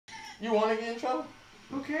You want to get in trouble?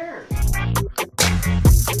 Who cares?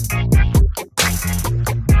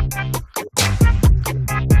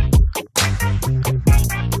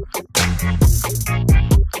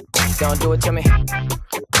 Don't do it to me.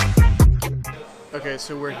 Okay,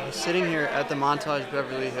 so we're sitting here at the Montage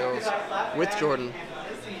Beverly Hills with Jordan.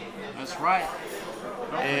 That's right.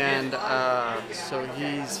 And so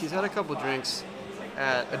he's had a couple drinks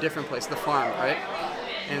at a different place, the farm, right?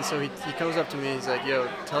 And so he comes up to me, he's like, yo,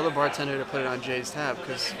 tell the bartender to put it on Jay's tab,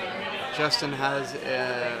 because Justin has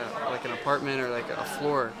like an apartment or like a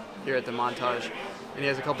floor here at the Montage, and he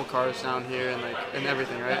has a couple cars down here and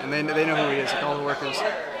everything, right? And they know who he is, like all the workers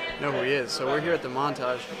know who he is. So we're here at the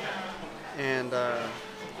Montage, and I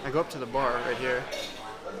go up to the bar right here.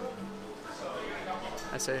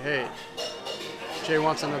 I say, hey, Jay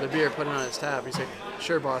wants another beer, put it on his tab. He's like,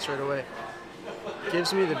 sure, boss, right away.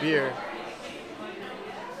 Gives me the beer,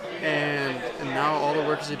 and now all the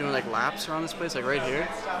workers are doing like laps around this place, like right here.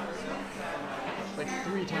 Like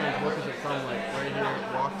 3 times workers have come like right here,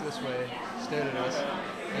 walked this way, stared at us,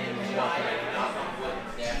 and then just walked away.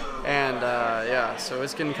 And yeah, so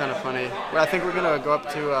it's getting kind of funny. Well, I think we're gonna go up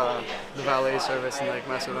to the valet service and like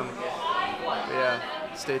mess with them. But yeah,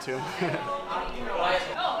 stay tuned.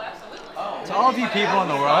 To all of you people in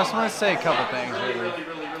the world, I just want to say a couple things, really.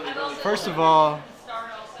 First of all,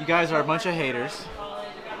 you guys are a bunch of haters.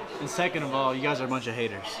 And second of all, you guys are a bunch of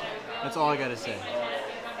haters. That's all I gotta say.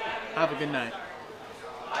 Have a good night.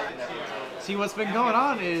 See, what's been going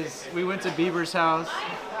on is we went to Bieber'S house.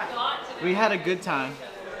 We had a good time.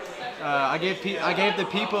 I gave the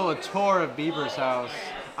people a tour of Bieber'S house.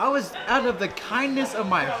 I was, out of the kindness of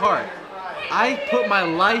my heart, I put my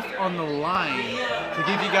life on the line to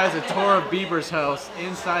give you guys a tour of Bieber'S house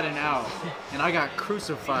inside and out, and I got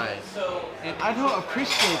crucified, and I don't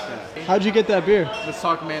appreciate that. How'd you get that beer? Let's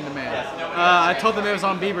talk man to man. I told them it was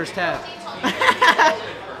on Bieber'S tab.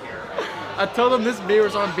 I told them this beer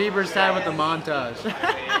was on Bieber'S tab with the Montage.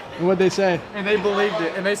 And what'd they say? And they believed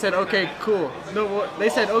it, and they said, okay, cool. No, they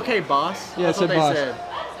said, okay, boss. Yeah, that's what they boss. said.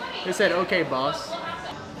 They said, okay, boss.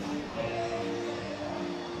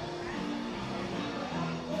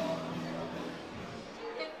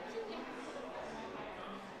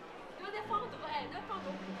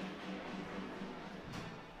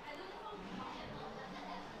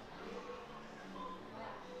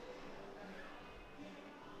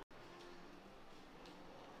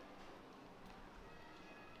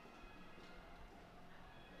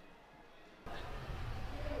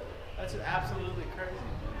 That's absolutely crazy,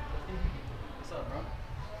 man. What's up, bro?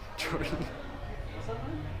 Jordan. What's up,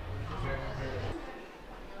 man?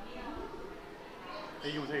 Are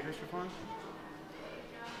you gonna take a picture for him?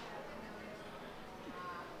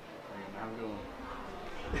 I'm going.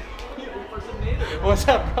 What's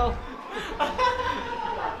up, bro?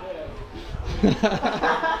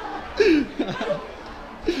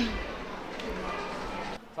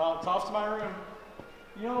 Talk to my room.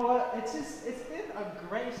 You know what? It's been a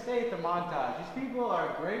great stay at the Montage. These people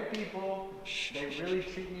are great people. They really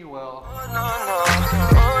treat me well.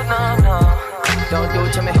 Oh no, no. Don't do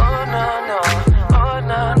it to me. Oh no, no.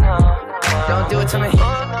 Don't do it to me.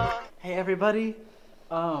 Hey everybody,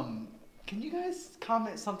 can you guys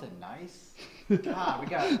comment something nice? God, we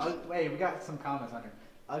got some comments on here.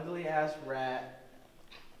 Ugly ass rat.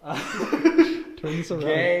 Turn this around.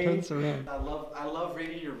 Gay. Turn this around. I love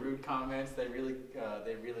reading your rude comments. They really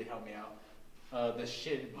help me out. The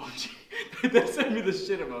shit emoji. They sent me the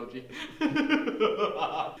shit emoji. I'm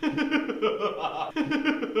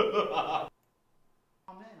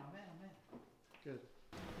in. Good.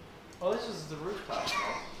 Oh, this is the rooftop,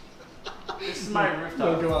 bro. This is my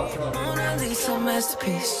rooftop. Go out. Mona Lisa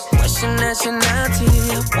masterpiece. Question nationality.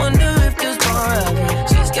 I wonder if there's more of her.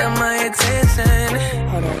 She's got my attention.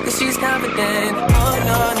 Cause she's confident. Oh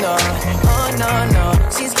no.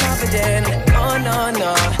 She's confident. Oh no.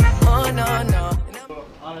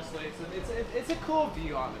 Honestly, it's a cool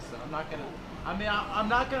view. Honestly, I'm not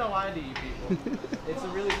gonna lie to you people. It's a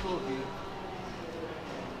really cool view.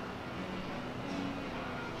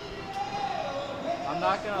 I'm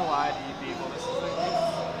not gonna lie to you people. This is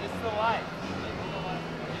the life.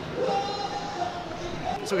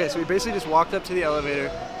 It's okay, so we basically just walked up to the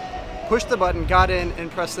elevator, pushed the button, got in,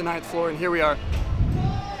 and pressed the 9th floor, and here we are.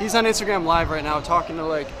 He's on Instagram Live right now, talking to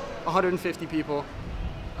like 150 people.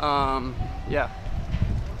 Yeah.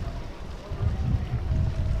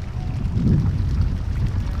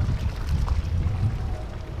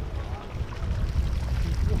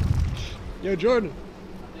 Yo, Jordan.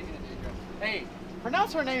 Hey,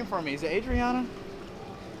 pronounce her name for me. Is it Adriana?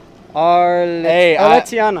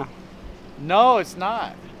 Arletiana. No, it's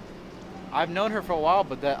not. I've known her for a while,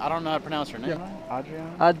 but I don't know how to pronounce her name. Yeah.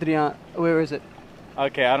 Adriana? Adriana. Where is it?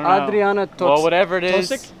 Okay, I don't know. Adriana Well, whatever it is.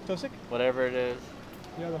 Tosik? Whatever it is.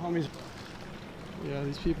 Yeah, the homies. Yeah,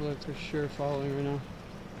 these people are for sure following right now.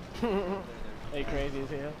 They crazy as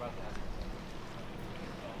hell.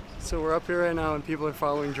 So we're up here right now and people are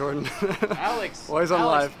following Jordan. Alex. Well, he's on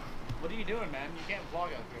live. What are you doing, man? You can't vlog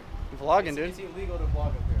up here. I'm vlogging, dude. It's illegal to vlog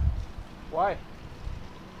up here. Why?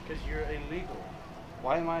 Because you're illegal.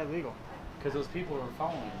 Why am I illegal? Because those people are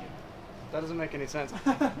following you. That doesn't make any sense.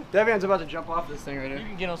 Devian's about to jump off this thing right here. You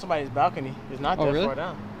can get on somebody's balcony. It's not that really? far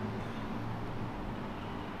down.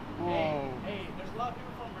 Oh. Hey, there's a lot of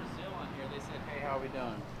people from Brazil on here. They said, hey, how are we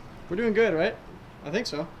doing? We're doing good, right? I think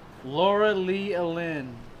so. Laura Lee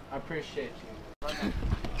Alin. I appreciate you.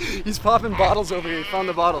 He's popping bottles over here. He found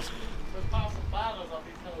the bottles. Let's pop some bottles off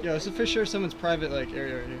these. Yo, this is for sure someone's private like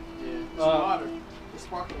area right here. Yeah. Water. It's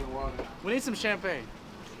sparkling water. We need some champagne.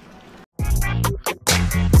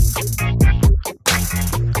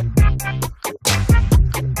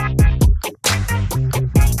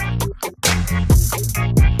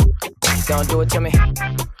 Don't do it to me.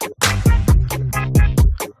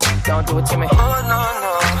 Don't do it to me. Oh no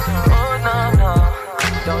no, oh no no.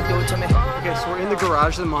 Don't do it to me. Okay, so we're in the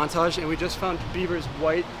garage of the montage and we just found Bieber'S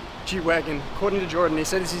white G-Wagon. According to Jordan, he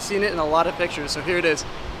said he's seen it in a lot of pictures, so here it is.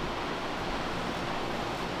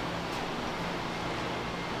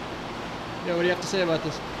 Yo, what do you have to say about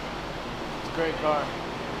this? It's a great car.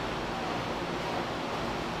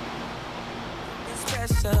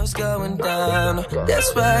 Pressure's going down.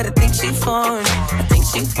 That's right, I think she foreign. I think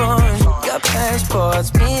she foreign. Got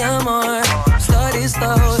passports, me I'm on. Started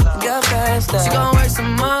slow, got past that. She gon' work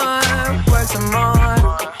some more, work some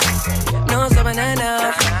more. No stopping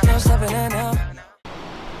enough, no stopping enough.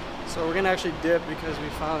 So we're gonna actually dip because we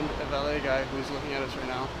found a valet guy who's looking at us right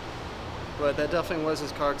now. But that definitely was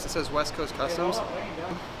his car because it says West Coast Customs.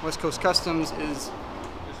 West Coast Customs is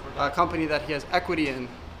a company that he has equity in.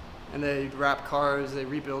 And they wrap cars, they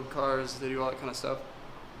rebuild cars, they do all that kind of stuff.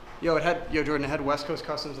 Yo, Jordan, it had West Coast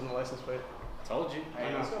Customs on the license plate. Told you.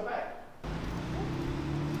 Hey, let's go back.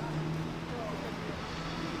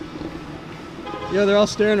 Yo, they're all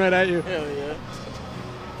staring right at you. Hell yeah.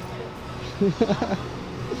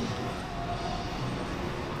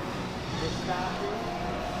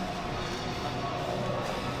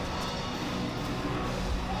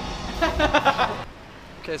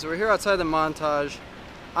 Okay, so we're here outside the montage.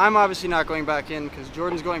 I'm obviously not going back in because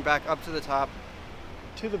Jordan's going back up to the top,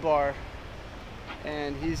 to the bar,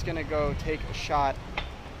 and he's gonna go take a shot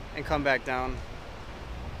and come back down.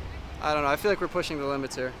 I don't know, I feel like we're pushing the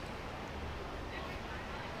limits here.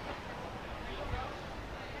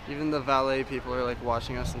 Even the valet people are like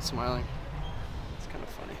watching us and smiling. It's kind of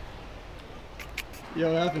funny.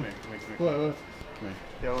 Yo, what happened? What? Come here.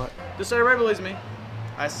 Yo, what? Just so everybody believes me,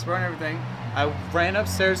 I swear on everything. I ran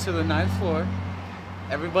upstairs to the 9th floor.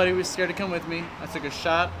 Everybody was scared to come with me. I took a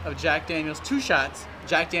shot of Jack Daniels, 2 shots,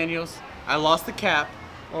 Jack Daniels. I lost the cap.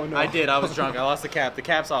 Oh no. I did, I was drunk. I lost the cap. The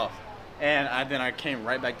cap's off. And then I came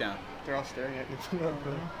right back down. They're all staring at you.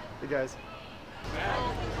 The guys.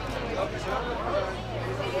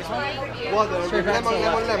 Water,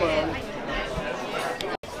 lemon.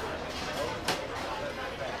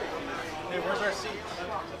 Hey, where's our seat?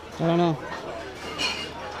 I don't know.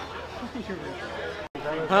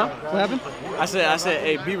 Huh? What happened? I said,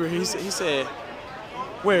 hey, Bieber, he said,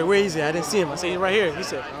 where is he? I didn't see him. I said, he's right here. He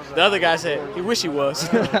said, the other guy said, he wish he was.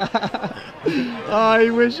 Oh, he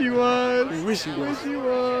wish he was. He wish he was. Wish he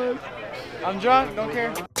was. I'm drunk, don't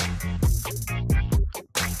care.